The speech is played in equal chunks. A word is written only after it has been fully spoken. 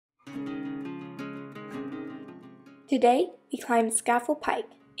Today, we climbed Scafell Pike,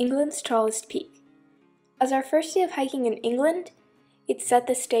 England's tallest peak. As our first day of hiking in England, it set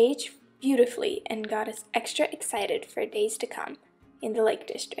the stage beautifully and got us extra excited for days to come in the Lake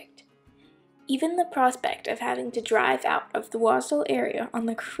District. Even the prospect of having to drive out of the Wasdale area on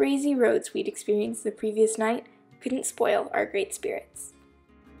the crazy roads we'd experienced the previous night couldn't spoil our great spirits.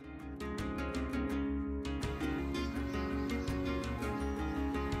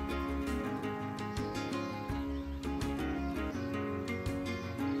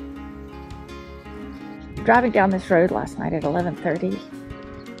 Driving down this road last night at 11:30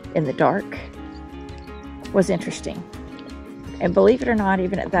 in the dark was interesting. And believe it or not,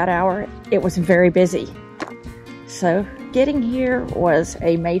 even at that hour, it was very busy. So getting here was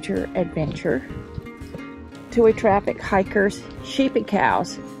a major adventure. Two-way traffic, hikers, sheep and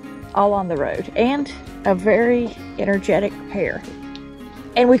cows, all on the road, and a very energetic pair.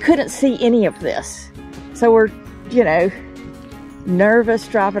 And we couldn't see any of this. So we're, nervous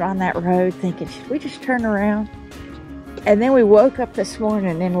driving on that road thinking, should we just turn around? And then we woke up this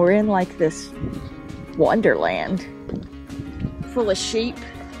morning and we're in like this wonderland full of sheep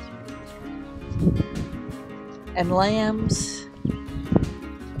and lambs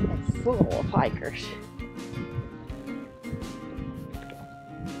and full of hikers.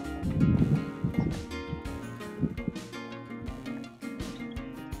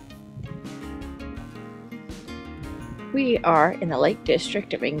 We are in the Lake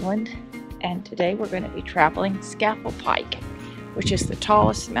District of England, and today we're going to be traveling Scafell Pike, which is the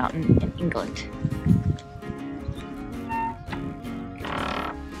tallest mountain in England.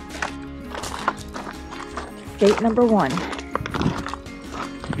 Gate number 1.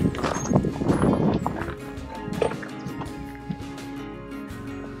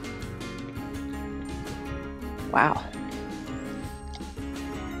 Wow.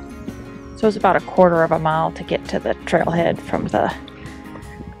 So it's about a quarter of a mile to get to the trailhead from the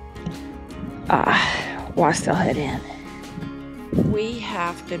Wasdale Head Inn. We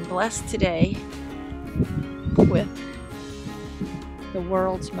have been blessed today with the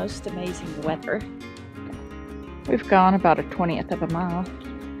world's most amazing weather. We've gone about a 20th of a mile.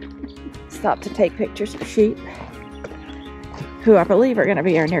 Stopped to take pictures of sheep, who I believe are going to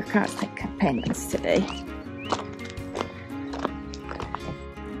be our near constant companions today.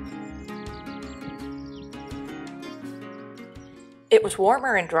 It was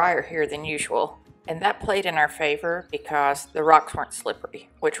warmer and drier here than usual, and that played in our favor because the rocks weren't slippery,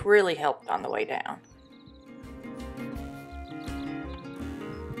 which really helped on the way down.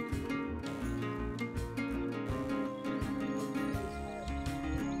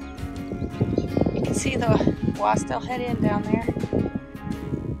 You can see the Wasdale Head Inn down there.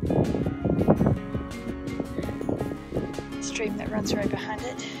 Stream that runs right behind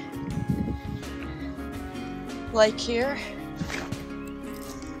it. Lake here.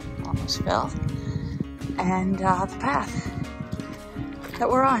 Almost fell. And the path that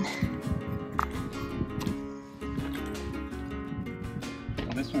we're on.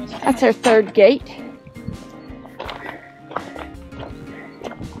 That's our third gate.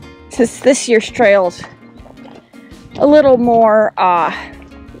 This year's trail's a little more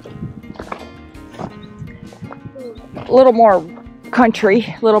country,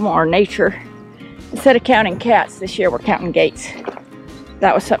 a little more nature. Instead of counting cats, this year we're counting gates.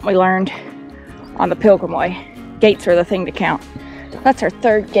 That was something we learned on the Pilgrim Way. Gates are the thing to count. That's our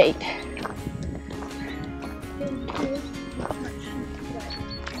third gate.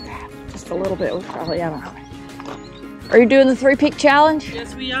 Just a little bit, probably, I don't know. Are you doing the 3 Peak Challenge?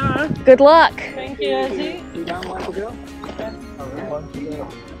 Yes, we are. Good luck. Thank you, Ezzy.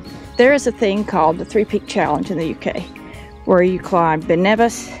 There is a thing called the 3 Peak Challenge in the UK, where you climb Ben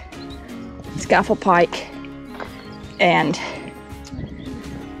Nevis, Scafell Pike, and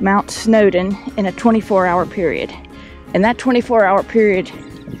Mount Snowdon in a 24-hour period. And that 24-hour period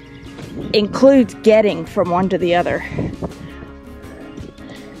includes getting from one to the other.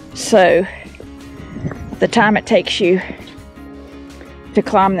 So the time it takes you to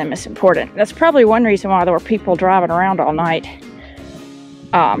climb them is important. That's probably one reason why there were people driving around all night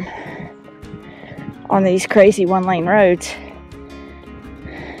on these crazy one-lane roads.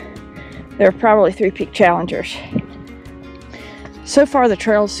 There are probably 3 Peak Challengers. So far the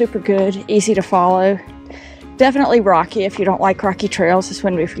trail is super good, easy to follow. Definitely rocky. If you don't like rocky trails, this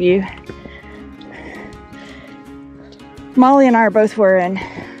wouldn't be for you. Molly and I are both wearing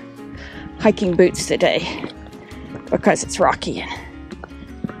hiking boots today because it's rocky and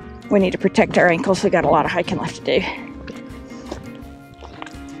we need to protect our ankles. We got a lot of hiking left to do.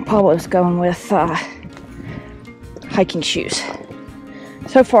 Pablo's going with hiking shoes.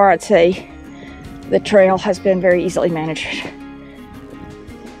 So far I'd say the trail has been very easily managed.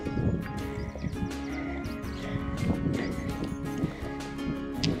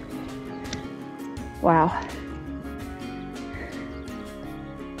 Wow.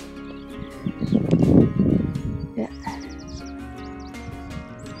 Yeah.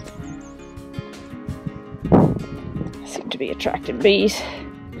 Seem to be attracting bees,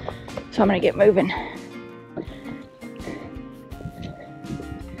 so I'm gonna get moving.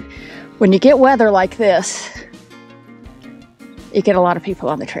 When you get weather like this, you get a lot of people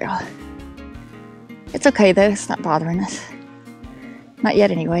on the trail. It's okay though, it's not bothering us. Not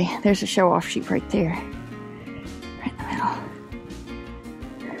yet anyway. There's a show-off sheep right there. Right in the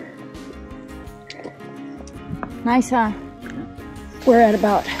middle. Nice, huh? We're at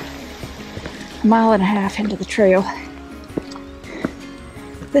about 1.5 miles into the trail.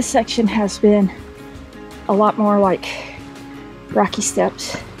 This section has been a lot more like rocky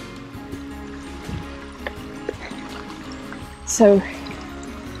steps. So,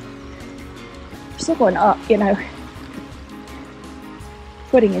 we're still going up, you know.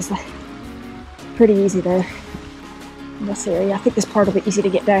 Footing is pretty easy though in this area. I think this part will be easy to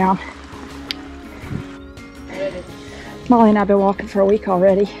get down. Molly and I have been walking for a week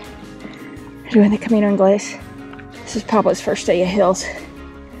already, doing the Camino Inglés. This is Pablo's first day of hills.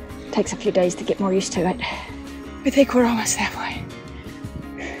 It takes a few days to get more used to it. I think we're almost halfway.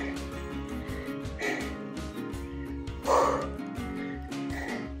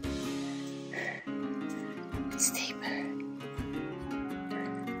 It's steep.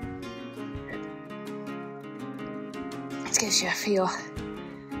 It gives you a feel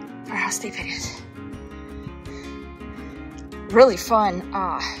for how steep it is. Really fun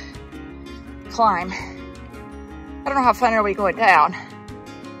climb. I don't know how fun it'll be going down,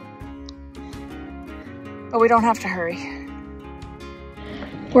 but we don't have to hurry.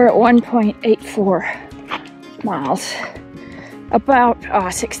 We're at 1.84 miles, about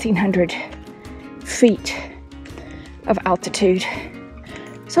 1,600 feet of altitude,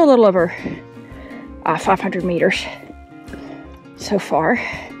 so a little over 500 meters so far.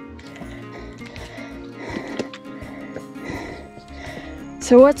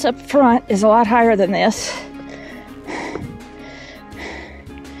 So what's up front is a lot higher than this.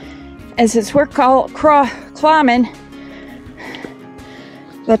 And since we're climbing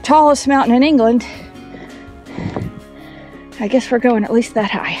the tallest mountain in England, I guess we're going at least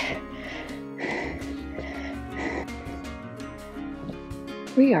that high.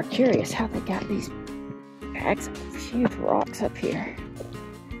 We are curious how they got these bags of huge rocks up here.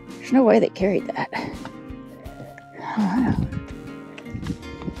 There's no way they carried that. I don't know.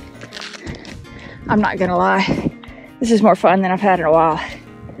 I'm not gonna lie, this is more fun than I've had in a while.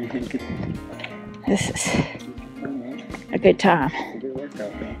 This is a good time.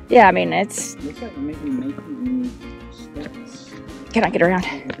 Yeah, I mean, it's... Looks like maybe making steps. Can I get around?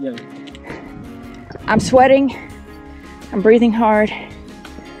 Yeah. I'm sweating, I'm breathing hard,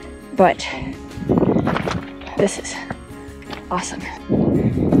 but this is awesome.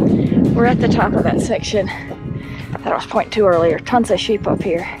 We're at the top of that section that I was pointing to earlier. Tons of sheep up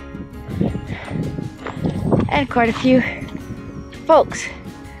here. And quite a few folks.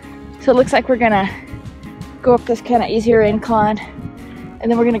 So it looks like we're gonna go up this kind of easier incline, and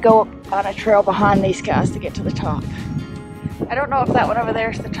then we're gonna go up on a trail behind these guys to get to the top. I don't know if that one over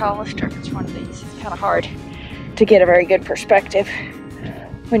there is the tallest or if it's one of these. It's kind of hard to get a very good perspective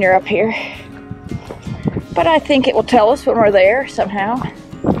when you're up here. But I think it will tell us when we're there somehow.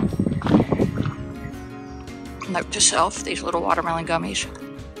 Note to self, these little watermelon gummies.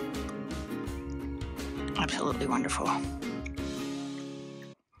 Absolutely wonderful.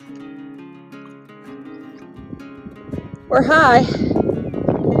 We're high.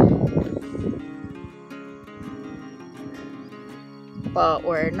 But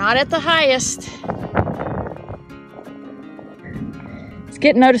we're not at the highest. It's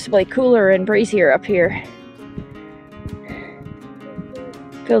getting noticeably cooler and breezier up here.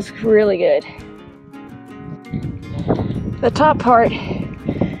 Feels really good. The top part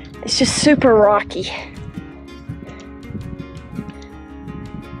is just super rocky.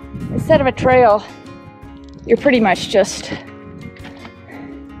 Instead of a trail, you're pretty much just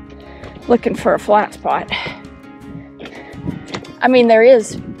looking for a flat spot. I mean, there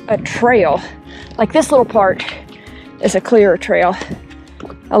is a trail. Like this little part is a clearer trail.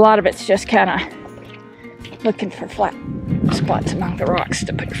 A lot of it's just kind of looking for flat spots among the rocks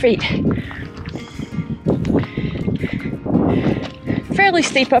to put your feet. Fairly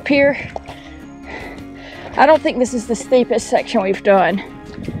steep up here. I don't think this is the steepest section we've done.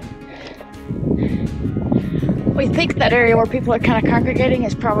 We think that area where people are kind of congregating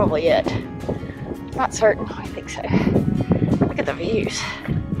is probably it. Not certain. I think so. Look at the views.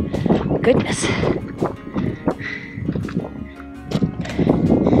 Goodness.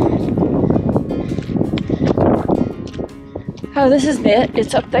 Oh, this is it.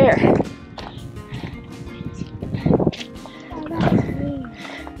 It's up there.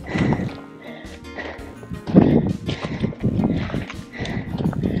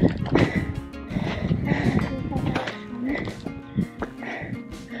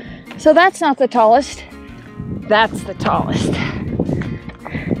 So that's not the tallest. That's the tallest.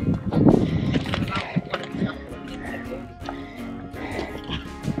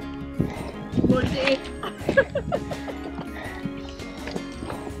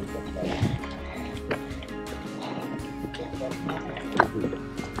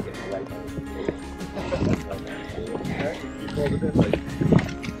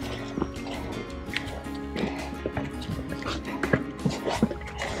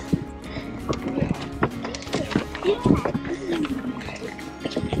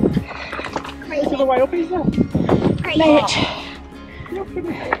 Made it.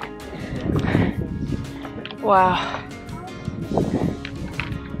 Wow.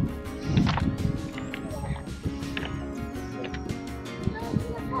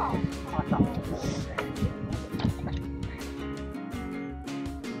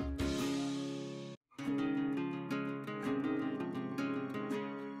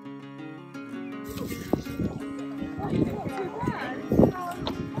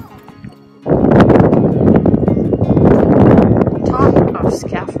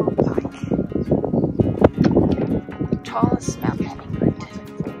 Scafell Pike, tallest mountain in England.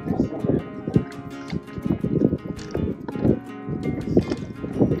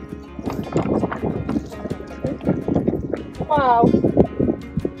 Wow. You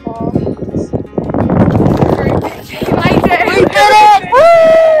made it! We did it! Woo!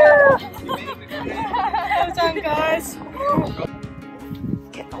 Well done, guys.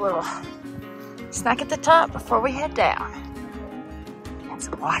 Getting a little snack at the top before we head down.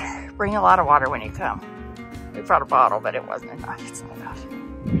 Some water. Bring a lot of water when you come. We brought a bottle, but it wasn't enough. It's not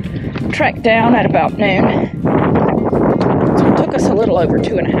enough. Trekked down at about noon. So it took us a little over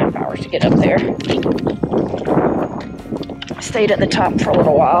 2.5 hours to get up there. Stayed at the top for a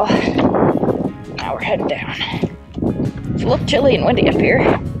little while. Now we're heading down. It's a little chilly and windy up here,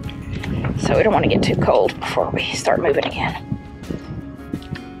 so we don't want to get too cold before we start moving again.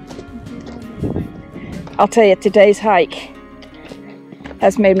 I'll tell you, today's hike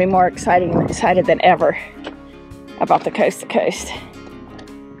has made me more excited than ever about the coast to coast.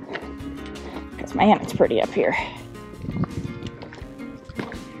 Because man, it's pretty up here.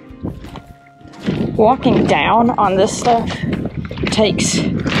 Walking down on this stuff takes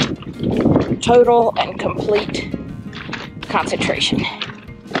total and complete concentration.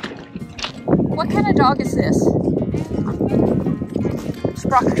 What kind of dog is this?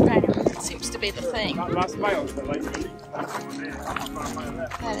 Sprocker Spaniel. It seems to be the thing.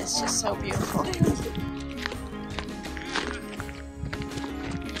 That is just so beautiful.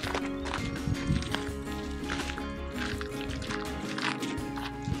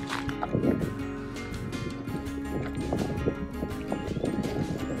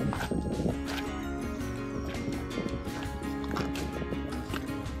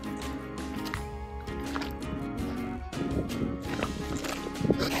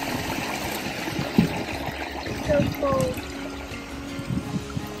 So cold.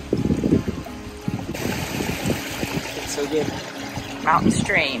 So good. Mountain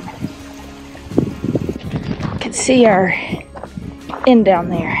stream. You can see our end down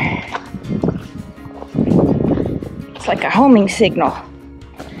there. It's like a homing signal.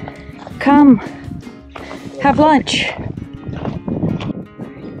 Come, have lunch.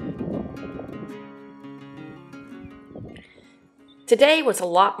 Today was a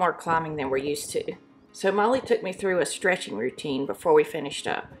lot more climbing than we're used to, so Molly took me through a stretching routine before we finished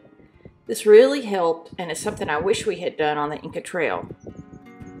up. This really helped and is something I wish we had done on the Inca Trail.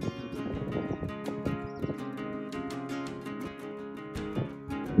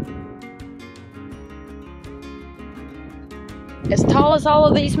 As tall as all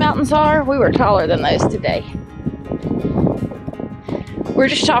of these mountains are, we were taller than those today. We're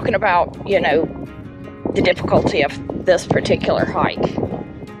just talking about, you know, the difficulty of this particular hike.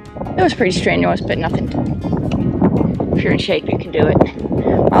 It was pretty strenuous, but nothing. If you're in shape, you can do it.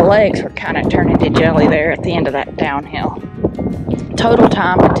 My legs were kind of turning to jelly there at the end of that downhill. Total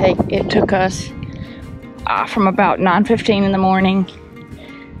time it took us from about 9:15 in the morning,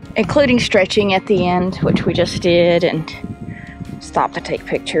 including stretching at the end, which we just did, and stopped to take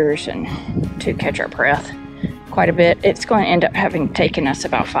pictures and to catch our breath. quite a bit. It's going to end up having taken us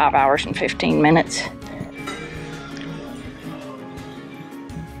about 5 hours and 15 minutes.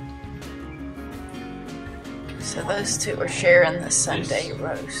 So those two are sharing the Sunday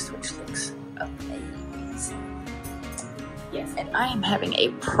roast, which looks amazing. Yes. And I am having a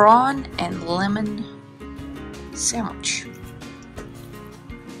prawn and lemon sandwich,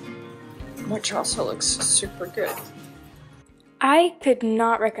 which also looks super good. I could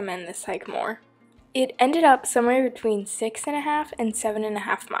not recommend this hike more. It ended up somewhere between 6.5 and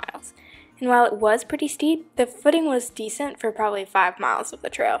 7.5 miles, and while it was pretty steep, the footing was decent for probably 5 miles of the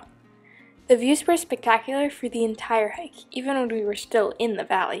trail. The views were spectacular for the entire hike, even when we were still in the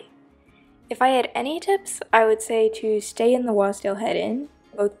valley. If I had any tips, I would say to stay in the Wasdale Head Inn,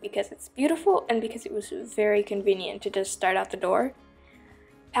 both because it's beautiful and because it was very convenient to just start out the door.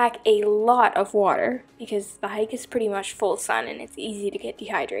 Pack a lot of water, because the hike is pretty much full sun and it's easy to get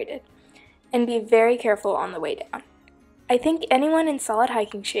dehydrated. And be very careful on the way down. I think anyone in solid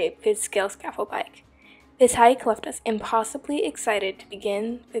hiking shape could scale Scafell Pike. This hike left us impossibly excited to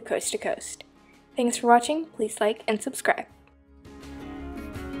begin the coast to coast. Thanks for watching, please like and subscribe.